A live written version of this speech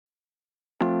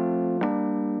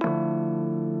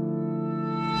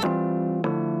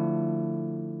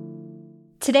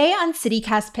Today on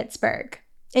CityCast Pittsburgh,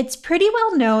 it's pretty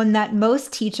well known that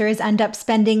most teachers end up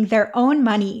spending their own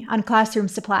money on classroom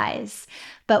supplies,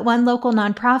 but one local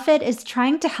nonprofit is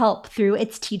trying to help through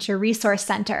its Teacher Resource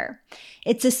Center.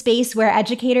 It's a space where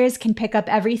educators can pick up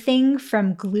everything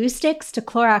from glue sticks to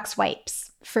Clorox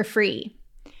wipes for free.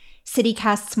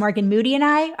 CityCast's Morgan Moody and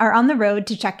I are on the road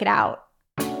to check it out.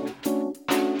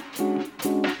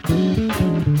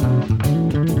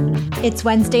 It's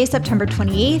Wednesday, September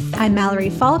 28th. I'm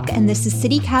Mallory Falk, and this is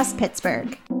CityCast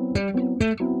Pittsburgh.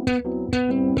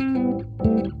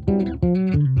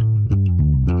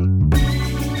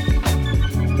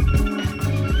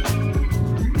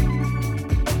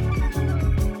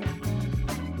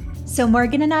 So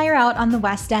Morgan and I are out on the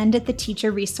West End at the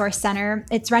Teacher Resource Center.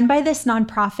 It's run by this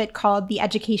nonprofit called the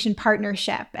Education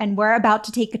Partnership, and we're about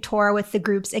to take a tour with the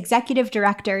group's executive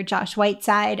director, Josh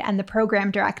Whiteside, and the program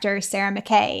director, Sarah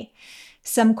McKay.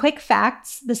 Some quick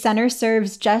facts: the center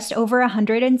serves just over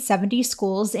 170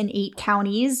 schools in 8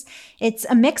 counties. It's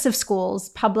a mix of schools,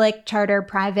 public, charter,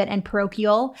 private, and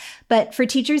parochial. But for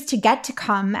teachers to get to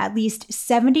come, at least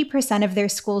 70% of their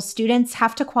school students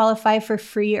have to qualify for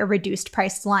free or reduced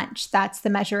price lunch. That's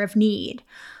the measure of need.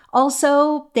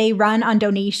 Also, they run on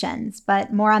donations,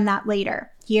 but more on that later.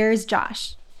 Here's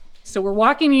Josh. So we're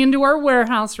walking into our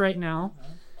warehouse right now,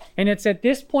 and it's at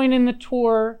this point in the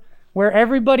tour where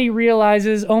everybody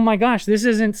realizes, oh my gosh, this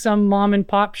isn't some mom and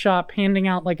pop shop handing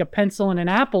out like a pencil and an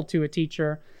apple to a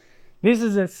teacher. This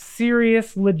is a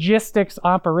serious logistics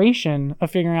operation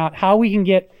of figuring out how we can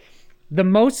get the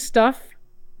most stuff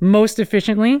most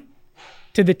efficiently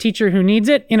to the teacher who needs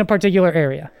it in a particular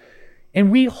area.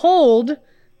 And we hold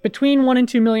between $1 and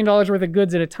 $2 million worth of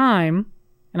goods at a time.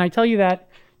 And I tell you that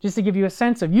just to give you a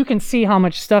sense of, you can see how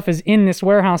much stuff is in this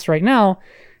warehouse right now.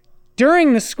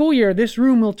 During the school year, this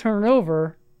room will turn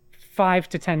over 5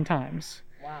 to 10 times.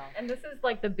 Wow. And this is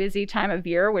like the busy time of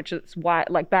year, which is why,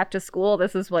 like, back to school,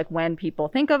 this is like when people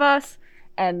think of us.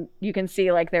 And you can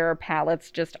see like there are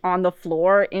pallets just on the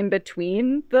floor in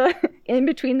between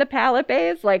the pallet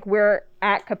bays. Like, we're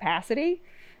at capacity.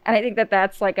 And I think that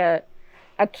that's like a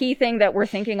key thing that we're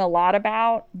thinking a lot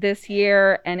about this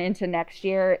year and into next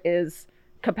year is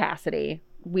capacity.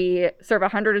 We serve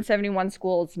 171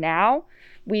 schools now.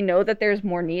 We know that there's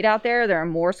more need out there. There are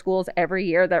more schools every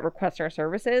year that request our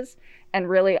services. And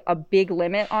really a big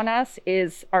limit on us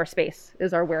is our space,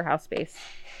 is our warehouse space.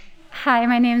 Hi,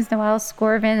 my name is Noelle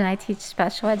Scorvin, and I teach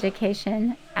special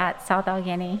education at South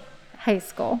Allegheny High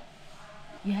School.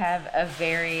 You have a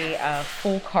very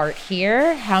full cart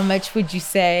here. How much would you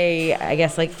say, I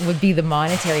guess, like would be the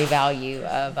monetary value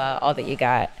of all that you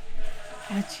got?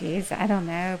 Oh, geez, I don't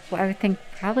know. I would think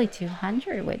probably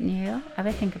 $200, wouldn't you? I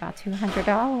would think about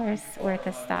 $200 worth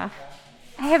of stuff.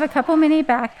 I have a couple mini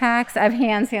backpacks. I have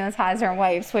hand sanitizer and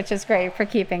wipes, which is great for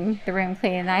keeping the room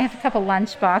clean. I have a couple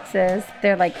lunch boxes.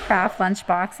 They're like craft lunch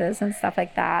boxes and stuff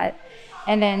like that.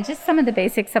 And then just some of the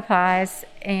basic supplies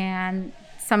and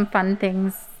some fun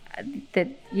things that,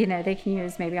 you know, they can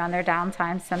use maybe on their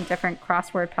downtime, some different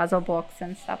crossword puzzle books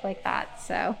and stuff like that.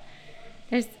 So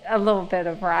there's a little bit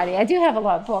of variety. I do have a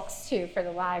lot of books, too, for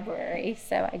the library.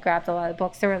 So I grabbed a lot of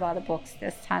books. There were a lot of books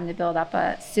this time to build up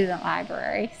a student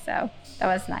library. So that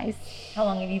was nice. How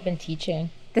long have you been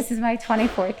teaching? This is my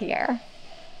 24th year.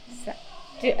 So.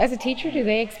 As a teacher, do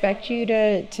they expect you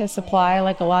to supply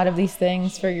like a lot of these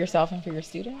things for yourself and for your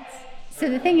students? So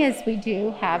the thing is, we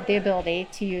do have the ability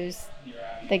to use,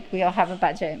 like, we all have a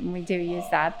budget and we do use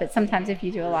that, but sometimes if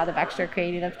you do a lot of extra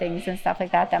creative things and stuff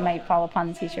like that, that might fall upon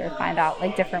the teacher to find out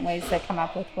like different ways to come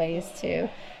up with ways to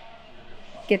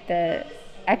get the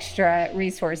extra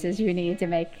resources you need to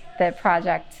make the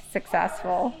project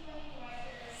successful.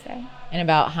 So. And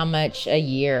about how much a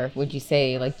year would you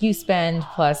say like you spend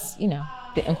plus, you know,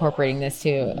 incorporating this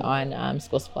too on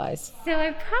school supplies? So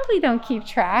I probably don't keep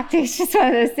track. It's just one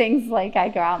of those things, like I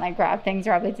go out and I grab things,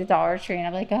 or I'll be at the Dollar Tree and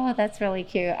I'm like, oh, that's really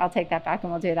cute. I'll take that back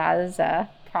and we'll do that as a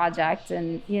project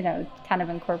and, you know, kind of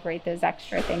incorporate those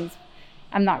extra things.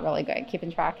 I'm not really good at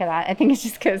keeping track of that. I think it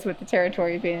just goes with the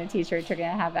territory of being a teacher. You're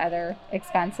going to have other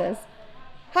expenses.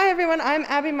 Hi, everyone. I'm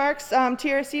Abby Marks,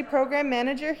 TRC Program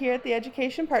Manager here at the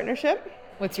Education Partnership.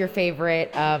 What's your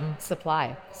favorite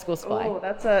school supply? Oh,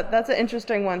 that's an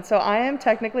interesting one. So I am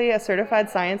technically a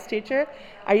certified science teacher.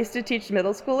 I used to teach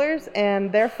middle schoolers,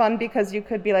 and they're fun because you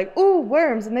could be like, ooh,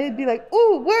 worms, and they'd be like,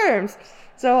 ooh, worms.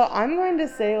 So I'm going to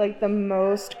say like the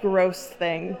most gross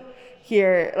thing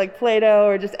here, like Play-Doh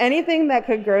or just anything that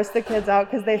could gross the kids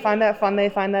out because they find that fun, they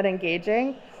find that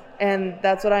engaging. And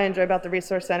that's what I enjoy about the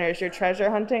Resource Center is you're treasure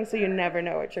hunting, so you never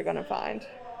know what you're going to find.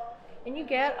 And you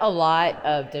get a lot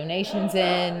of donations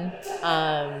in,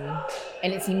 and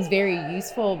it seems very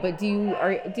useful. But do you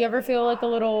ever feel like a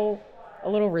little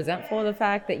resentful of the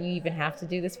fact that you even have to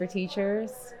do this for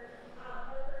teachers?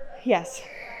 Yes.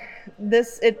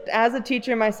 As a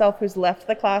teacher myself who's left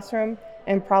the classroom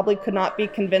and probably could not be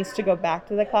convinced to go back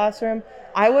to the classroom,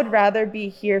 I would rather be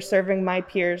here serving my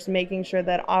peers, making sure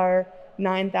that our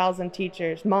 9,000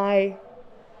 teachers, my,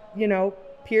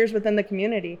 peers within the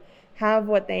community, have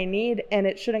what they need, and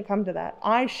it shouldn't come to that.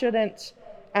 I shouldn't,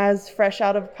 as fresh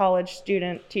out of college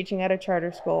student teaching at a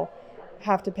charter school,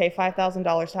 have to pay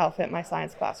 $5,000 to outfit my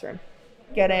science classroom.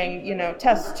 Getting,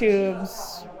 test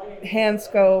tubes, hand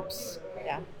scopes.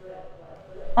 Yeah.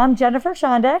 I'm Jennifer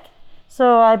Shondeck.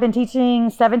 So I've been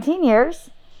teaching 17 years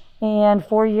and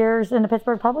 4 years in the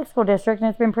Pittsburgh Public School District, and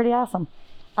it's been pretty awesome.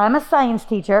 I'm a science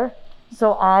teacher,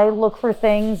 so I look for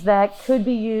things that could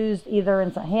be used either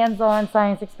in some hands-on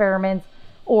science experiments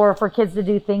or for kids to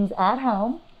do things at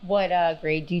home. What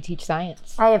grade do you teach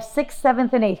science? I have 6th,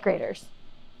 7th, and 8th graders.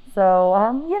 So,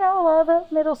 a lot of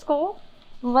the middle school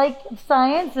like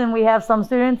science, and we have some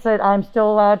students that I'm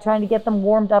still trying to get them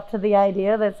warmed up to the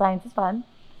idea that science is fun,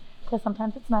 because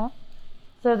sometimes it's not.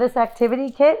 So this activity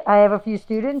kit, I have a few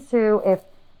students who, if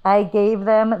I gave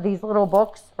them these little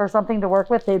books or something to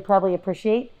work with, they'd probably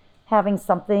appreciate having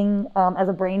something as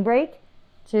a brain break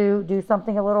to do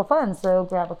something a little fun. So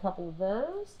grab a couple of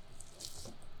those.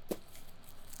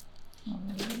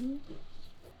 And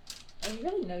you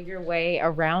really know your way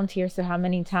around here. So how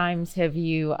many times have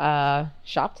you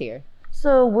shopped here?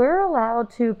 So we're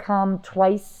allowed to come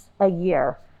twice a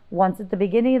year. Once at the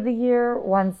beginning of the year,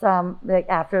 once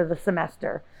after the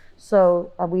semester.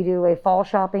 So we do a fall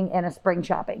shopping and a spring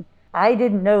shopping. I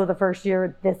didn't know the first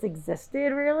year this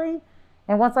existed really.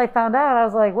 And once I found out, I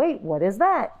was like, wait, what is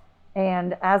that?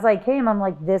 And as I came, I'm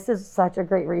like, this is such a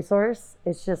great resource.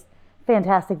 It's just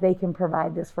fantastic they can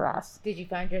provide this for us. Did you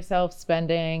find yourself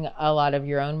spending a lot of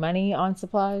your own money on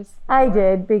supplies? I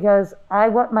did, because I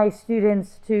want my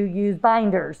students to use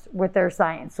binders with their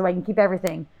science so I can keep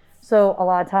everything. So a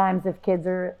lot of times if kids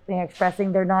are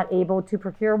expressing they're not able to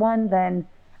procure one, then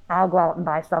I'll go out and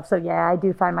buy stuff. So yeah, I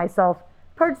do find myself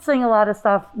purchasing a lot of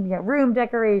stuff, room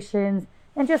decorations,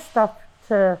 and just stuff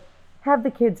to have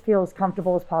the kids feel as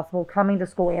comfortable as possible coming to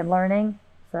school and learning.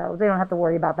 So they don't have to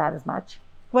worry about that as much.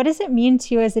 What does it mean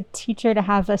to you as a teacher to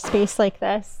have a space like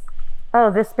this?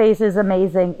 Oh, this space is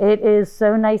amazing. It is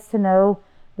so nice to know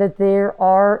that there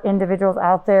are individuals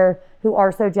out there who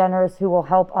are so generous, who will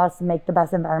help us make the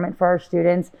best environment for our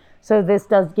students. So this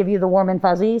does give you the warm and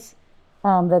fuzzies,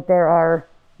 that there are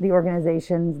the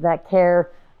organizations that care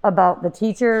about the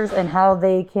teachers and how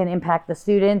they can impact the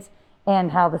students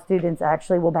and how the students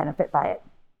actually will benefit by it.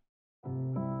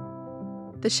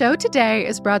 The show today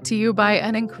is brought to you by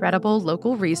an incredible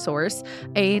local resource,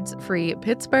 AIDS Free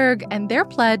Pittsburgh, and their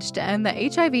pledge to end the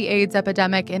HIV/AIDS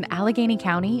epidemic in Allegheny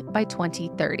County by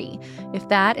 2030. If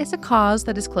that is a cause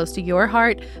that is close to your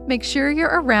heart, make sure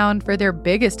you're around for their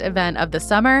biggest event of the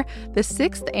summer, the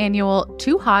 6th annual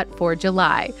Too Hot for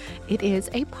July. It is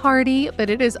a party, but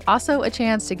it is also a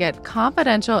chance to get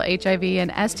confidential HIV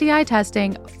and STI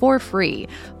testing for free,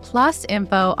 plus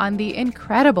info on the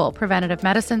incredible preventative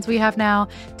medicines we have now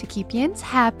to keep yins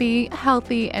happy,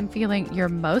 healthy, and feeling your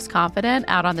most confident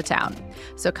out on the town.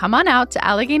 So come on out to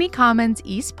Allegheny Commons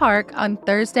East Park on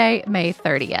Thursday, May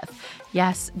 30th.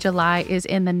 Yes, July is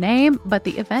in the name, but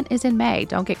the event is in May.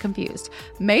 Don't get confused.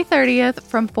 May 30th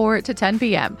from 4 to 10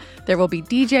 p.m. There will be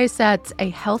DJ sets, a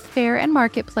health fair and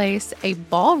marketplace, a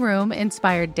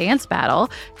ballroom-inspired dance battle,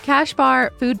 cash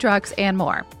bar, food trucks, and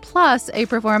more. Plus, a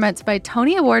performance by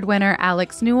Tony Award winner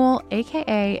Alex Newell,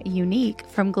 aka Unique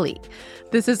from Glee.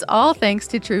 This is all thanks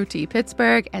to True Tea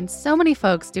Pittsburgh and so many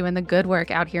folks doing the good work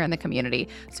out here in the community.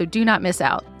 So do not miss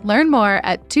out. Learn more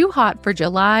at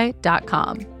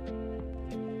toohotforjuly.com.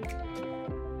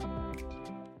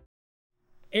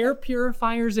 Air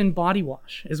purifiers and body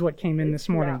wash is what came in this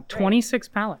morning. Yeah, right. 26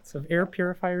 pallets of air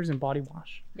purifiers and body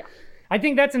wash. Yeah. I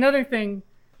think that's another thing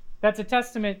that's a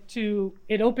testament to,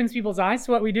 it opens people's eyes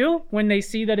to what we do when they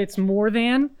see that it's more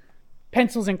than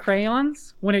pencils and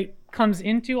crayons, when it comes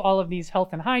into all of these health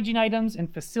and hygiene items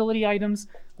and facility items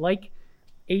like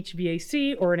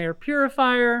HVAC or an air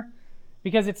purifier,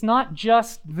 because it's not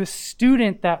just the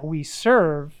student that we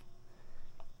serve,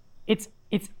 it's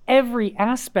every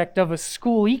aspect of a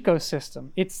school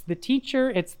ecosystem. It's the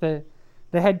teacher, it's the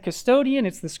head custodian,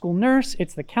 it's the school nurse,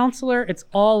 it's the counselor, it's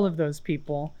all of those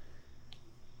people.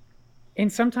 And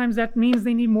sometimes that means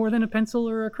they need more than a pencil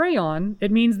or a crayon.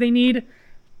 It means they need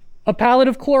a pallet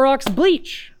of Clorox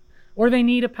bleach, or they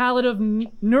need a pallet of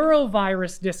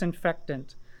neurovirus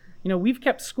disinfectant. we've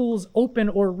kept schools open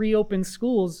or reopened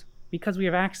schools because we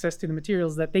have access to the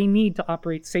materials that they need to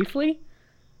operate safely.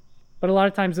 But a lot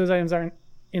of times those items aren't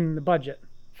in the budget.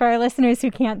 For our listeners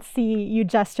who can't see, you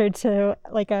gestured to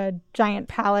like a giant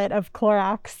pallet of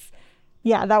Clorox.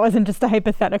 Yeah, that wasn't just a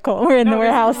hypothetical. We're in the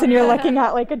warehouse and you're looking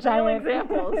at like a giant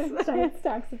examples. giant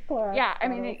stacks of Clorox. Yeah, I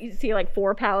mean, you see like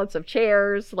 4 pallets of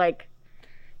chairs. Like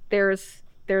there's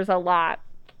a lot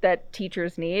that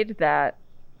teachers need that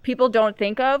people don't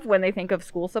think of when they think of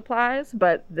school supplies,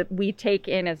 but that we take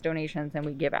in as donations and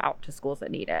we give out to schools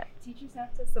that need it. Teachers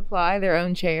have to supply their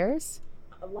own chairs?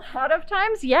 A lot of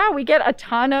times, yeah, we get a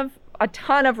ton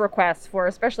of requests for,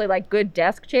 especially like good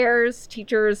desk chairs.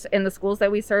 Teachers in the schools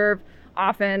that we serve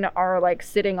often are like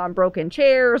sitting on broken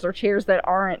chairs or chairs that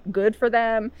aren't good for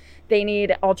them. They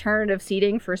need alternative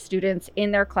seating for students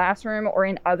in their classroom or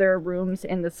in other rooms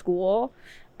in the school.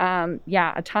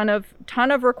 A ton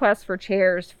of requests for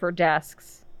chairs, for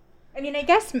desks. I mean, I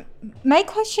guess my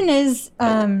question is,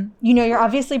 you're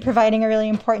obviously providing a really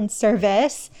important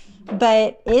service,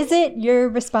 but is it your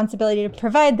responsibility to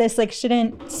provide this? Like,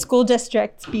 shouldn't school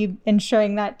districts be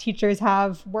ensuring that teachers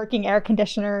have working air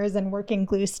conditioners and working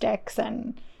glue sticks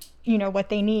and, what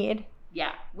they need?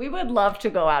 Yeah, we would love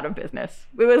to go out of business.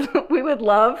 We would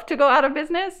love to go out of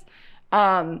business.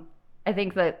 I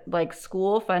think that like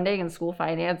school funding and school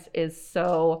finance is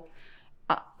so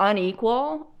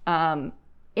unequal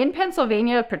in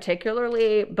Pennsylvania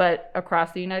particularly, but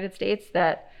across the United States,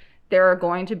 that there are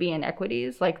going to be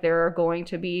inequities. Like there are going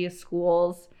to be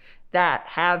schools that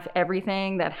have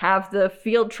everything, that have the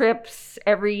field trips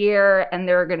every year, and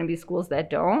there are going to be schools that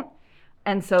don't.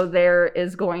 And so there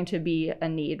is going to be a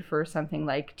need for something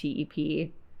like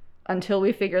TEP until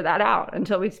we figure that out,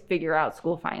 until we figure out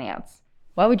school finance.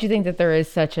 Why would you think that there is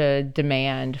such a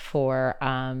demand for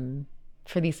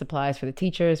these supplies, for the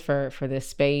teachers, for this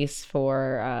space,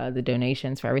 for the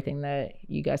donations, for everything that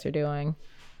you guys are doing?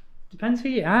 Depends who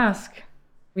you ask.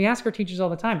 We ask our teachers all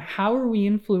the time, how are we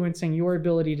influencing your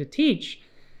ability to teach?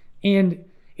 And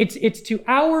it's to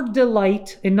our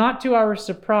delight and not to our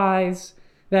surprise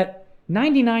that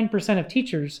 99% of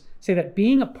teachers say that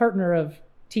being a partner of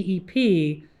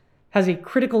TEP has a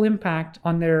critical impact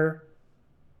on their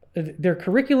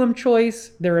curriculum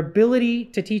choice, their ability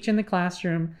to teach in the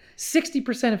classroom.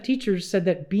 60% of teachers said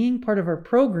that being part of our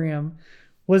program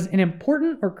was an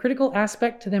important or critical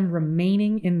aspect to them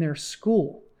remaining in their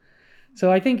school.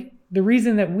 So I think the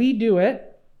reason that we do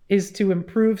it is to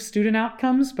improve student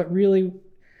outcomes, but really,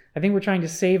 I think we're trying to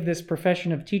save this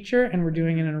profession of teacher, and we're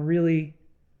doing it in a really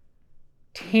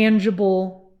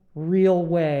tangible, real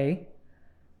way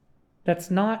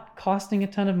that's not costing a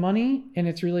ton of money, and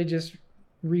it's really just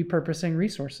repurposing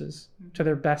resources to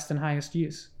their best and highest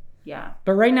use. Yeah.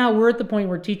 But right now we're at the point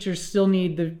where teachers still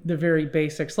need the very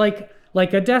basics, like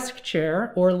a desk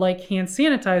chair or like hand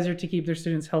sanitizer to keep their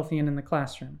students healthy and in the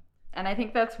classroom. And I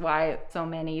think that's why so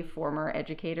many former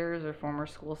educators or former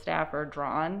school staff are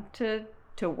drawn to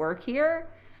work here,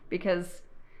 because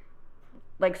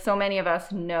like so many of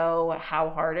us know how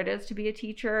hard it is to be a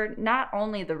teacher. Not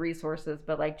only the resources,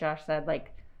 but like Josh said,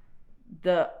 like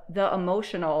the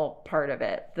emotional part of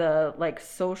it, the like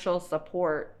social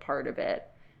support part of it.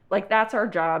 Like that's our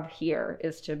job here,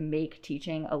 is to make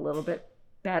teaching a little bit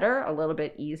better, a little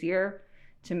bit easier,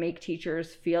 to make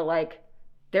teachers feel like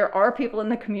there are people in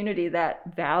the community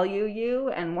that value you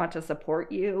and want to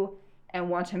support you and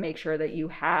want to make sure that you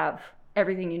have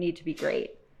everything you need to be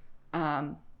great.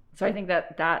 So I think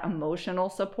that emotional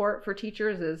support for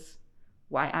teachers is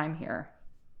why I'm here.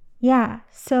 Yeah.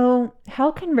 So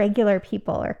how can regular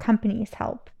people or companies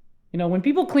help? When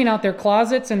people clean out their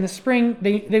closets in the spring,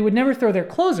 they would never throw their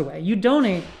clothes away. You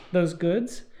donate those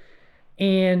goods.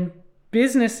 And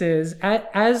businesses,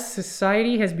 as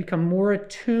society has become more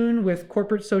attuned with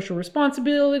corporate social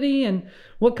responsibility and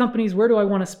what companies, where do I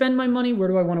want to spend my money? Where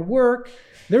do I want to work?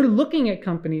 They're looking at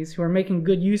companies who are making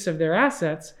good use of their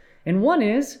assets. And one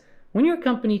is when your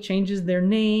company changes their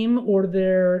name or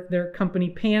their company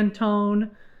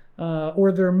Pantone,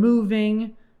 or they're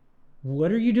moving,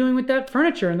 what are you doing with that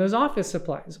furniture and those office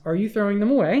supplies? Are you throwing them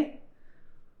away?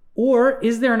 Or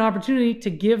is there an opportunity to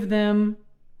give them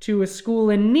to a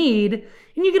school in need?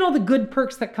 And you get all the good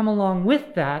perks that come along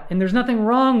with that. And there's nothing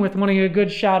wrong with wanting a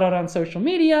good shout out on social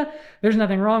media. There's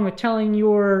nothing wrong with telling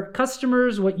your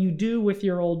customers what you do with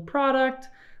your old product.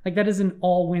 Like that is an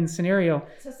all-win scenario.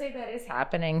 So say that is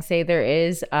happening. Say there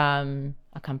is a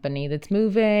company that's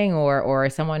moving or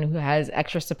someone who has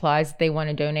extra supplies that they want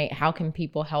to donate. How can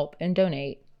people help and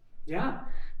donate? Yeah.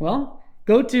 Well,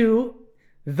 go to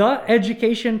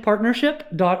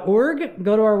theeducationpartnership.org.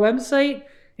 Go to our website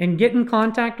and get in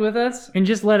contact with us and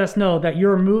just let us know that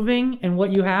you're moving and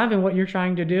what you have and what you're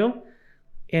trying to do.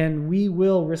 And we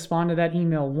will respond to that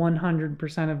email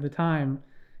 100% of the time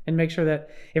and make sure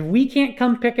that if we can't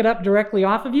come pick it up directly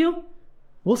off of you,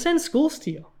 we'll send schools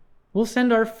to you. We'll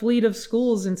send our fleet of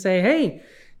schools and say, hey,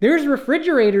 there's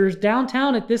refrigerators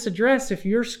downtown at this address. If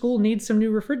your school needs some new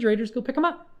refrigerators, go pick them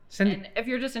up. And if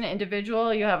you're just an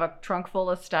individual, you have a trunk full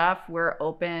of stuff, we're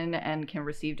open and can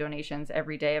receive donations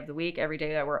every day of the week. Every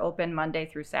day that we're open, Monday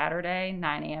through Saturday,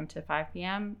 9 a.m. to 5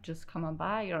 p.m. Just come on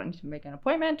by. You don't need to make an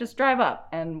appointment. Just drive up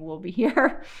and we'll be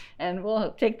here and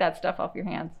we'll take that stuff off your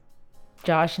hands.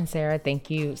 Josh and Sarah, thank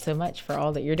you so much for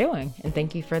all that you're doing. And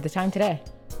thank you for the time today.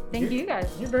 Thank you guys.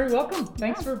 You're very welcome.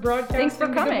 Thanks for broadcasting. Thanks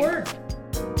for coming. The good word.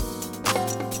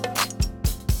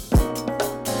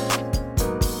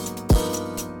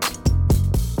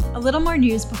 A little more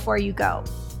news before you go.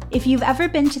 If you've ever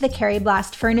been to the Cary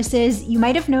Blast Furnaces, you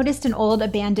might have noticed an old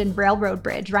abandoned railroad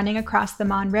bridge running across the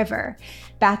Mon River.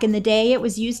 Back in the day, it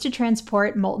was used to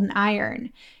transport molten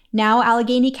iron. Now,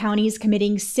 Allegheny County is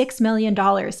committing $6 million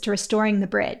to restoring the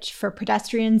bridge for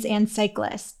pedestrians and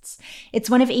cyclists. It's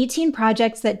one of 18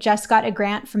 projects that just got a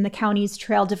grant from the county's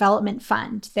Trail Development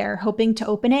Fund. They're hoping to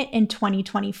open it in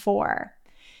 2024.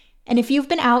 And if you've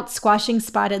been out squashing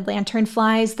spotted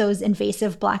lanternflies, those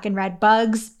invasive black and red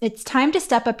bugs, it's time to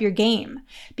step up your game,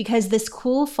 because this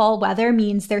cool fall weather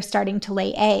means they're starting to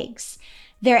lay eggs.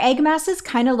 Their egg masses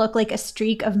kind of look like a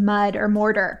streak of mud or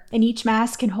mortar, and each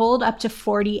mass can hold up to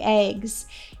 40 eggs.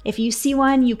 If you see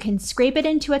one, you can scrape it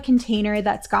into a container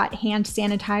that's got hand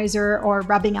sanitizer or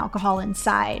rubbing alcohol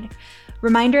inside.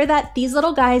 Reminder that these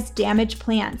little guys damage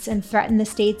plants and threaten the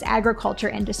state's agriculture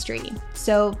industry.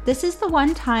 So this is the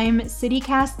one time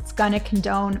CityCast's gonna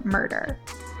condone murder.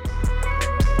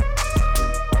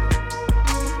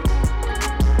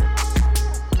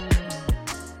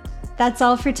 That's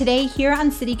all for today here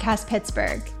on CityCast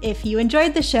Pittsburgh. If you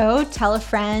enjoyed the show, tell a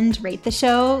friend, rate the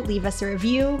show, leave us a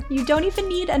review. You don't even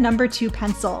need a number 2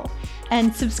 pencil.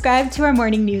 And subscribe to our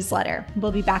morning newsletter.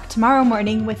 We'll be back tomorrow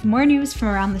morning with more news from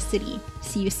around the city.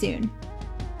 See you soon.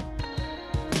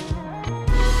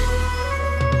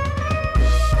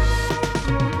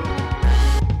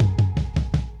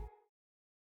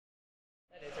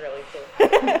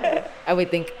 I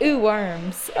would think, ooh,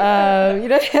 worms. You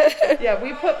know? Yeah,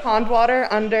 we put pond water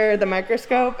under the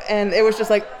microscope, and it was just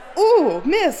like, ooh,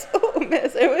 miss.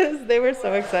 They were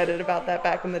so excited about that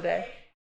back in the day.